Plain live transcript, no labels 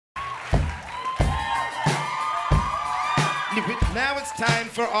Now it's time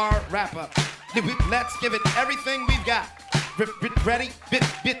for our wrap-up. Let's give it everything we've got. Ready?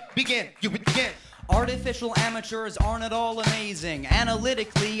 Begin. You begin. Artificial amateurs aren't at all amazing.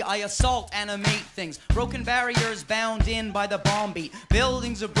 Analytically, I assault, animate things. Broken barriers bound in by the bomb beat.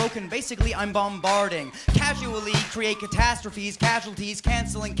 Buildings are broken, basically I'm bombarding. Casually create catastrophes, casualties,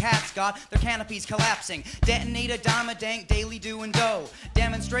 canceling cats got their canopies collapsing. Detonate a dime-a-dank, daily do and do.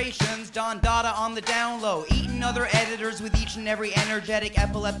 Demonstrations, Don Dada on the down low. Eating other editors with each and every energetic,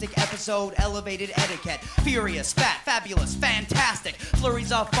 epileptic episode, elevated etiquette. Furious, fat, fabulous, fantastic.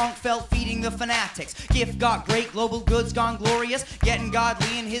 Flurries of funk felt feeding the fanatics. Gift got great, global goods gone glorious. Getting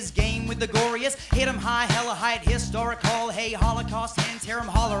godly in his game with the goriest. Hit him high, hella height, historical. Hey, Holocaust hands, hear him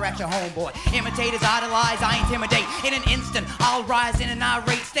holler at your homeboy. Imitators idolize, I intimidate. In an instant, I'll rise in an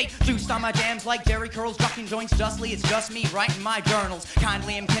irate state. Juiced on my jams like Jerry Curls, ducking joints justly. It's just me writing my journals.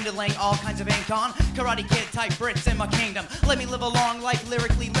 Kindly am kindling all kinds of ink on. Karate Kid type Brits in my kingdom. Let me live a long life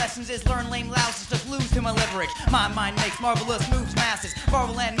lyrically. Lessons is learn lame louses, just lose to my leverage. My mind makes marvelous moves, masses.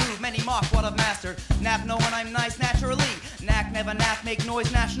 Marvel and move, many mock what I've mastered. Nap know when I'm nice naturally. Knack never nap, make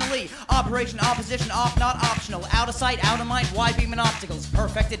noise nationally. Operation opposition off, not optional. Out of sight, out of mind, wide beaming obstacles.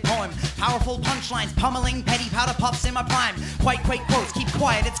 Perfected poem, powerful punchlines, pummeling petty powder puffs in my prime. Quite quotes, keep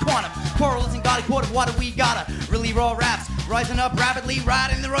quiet, it's quantum. Quarrel isn't got a quart of water, we gotta. Really raw raps, rising up rapidly,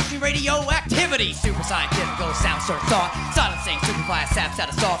 riding the rushing radioactivity. Super scientific, sound search thought. Silencing, superfly, saps out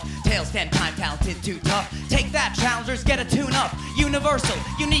of soft. Tales 10 time talented, too tough. Take that, challengers, get a tune up. Universal,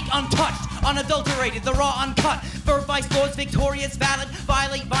 unique, untouched. Unadulterated, the raw uncut. Verb vice lords, victorious, valid.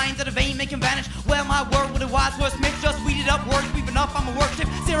 Violate vines at a vein, make him vanish. Well, my word with a wise worst mix. Just weeded up words, weaving up, I'm a worship.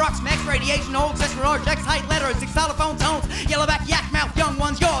 Xerox, Mex, radiation, holds, extra large, X height letters, six xylophone tones. Yellowback, yak mouth, young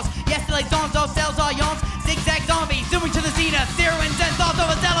ones, yours. Yesterday's songs, all cells are yawns. Zigzag zombies, zooming to the zenith. Zero and cents, thoughts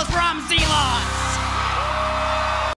over zealous.